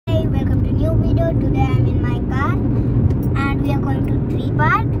video. Today I am in my car and we are going to tree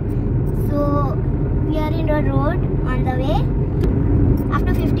park. So we are in the road on the way.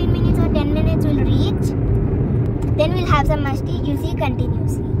 After 15 minutes or 10 minutes we'll reach. Then we'll have some musty. You see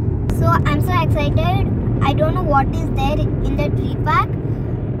continuously. So I'm so excited. I don't know what is there in the tree park.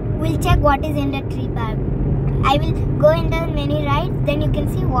 We'll check what is in the tree park. I will go in the many rides. Then you can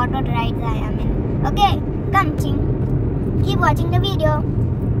see what rides I am in. Okay, come Ching. Keep watching the video.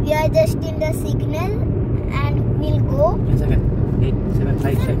 We are just in the signal and we'll go. 7, 8, 7,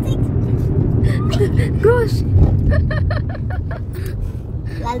 5, 6. Gosh.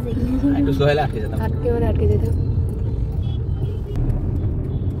 একটু slow হলে আটকে যেতাম। আটকে যেতাম।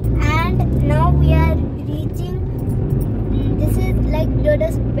 And now we are reaching. This is like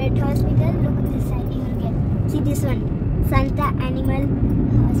Dodo's pet hospital. Look at this side. You will get. See this one. Santa Animal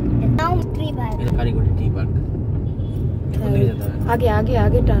Hospital. Now tree park. এটা কারিগরি tree park.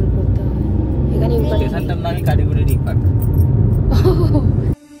 আগে turn করতে হবে। এখানে স্টেশনটার নামই কারিগরি ট্রি পার্ক।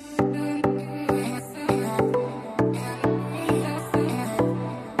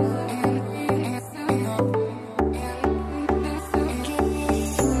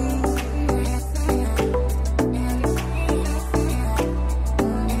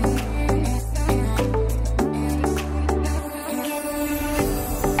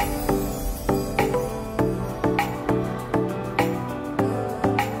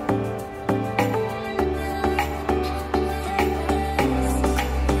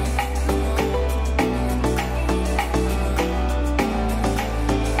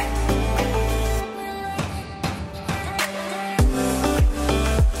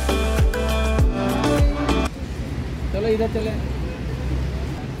 इधर चले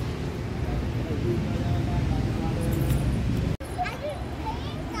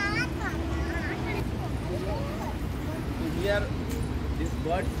here this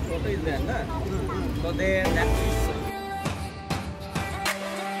bird photo is there na so they that is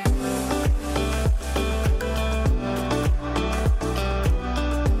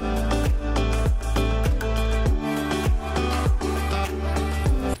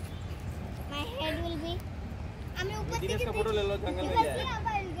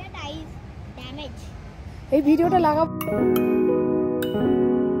এই ভিডিওটা লাগাবো।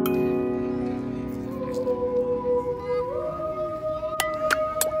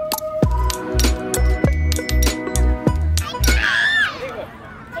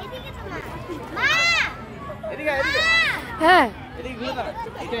 হ্যাঁ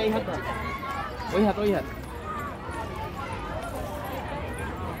এই হাত ওই হাত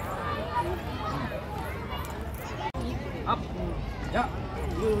up yeah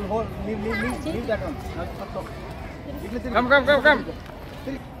you hold leave that one come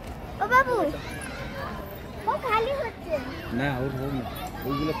ও বাবু ও খালি হচ্ছে না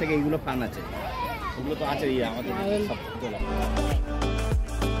ওইগুলো থেকে এইগুলো পান আছে ওগুলো তো আছে আমাদের সব তোলা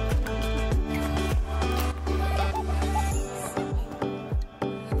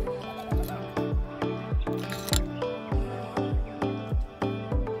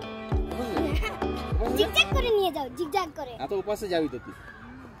জিগজ্যাগ করে নিয়ে যাও জিগজ্যাগ করে এত উপাসে যাবি তো তুই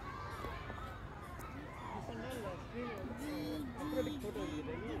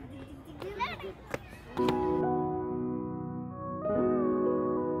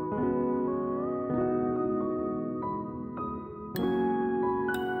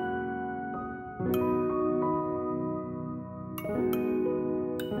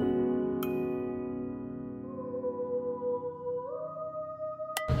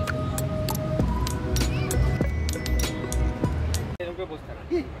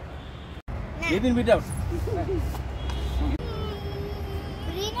Breathe in, breathe out.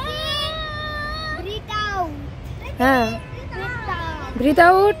 Breathe out. হ্যাঁ ব্রিথ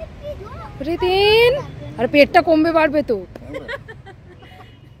আউট ব্রিথ ইন আর পেটটা কমবে বাড়বে তো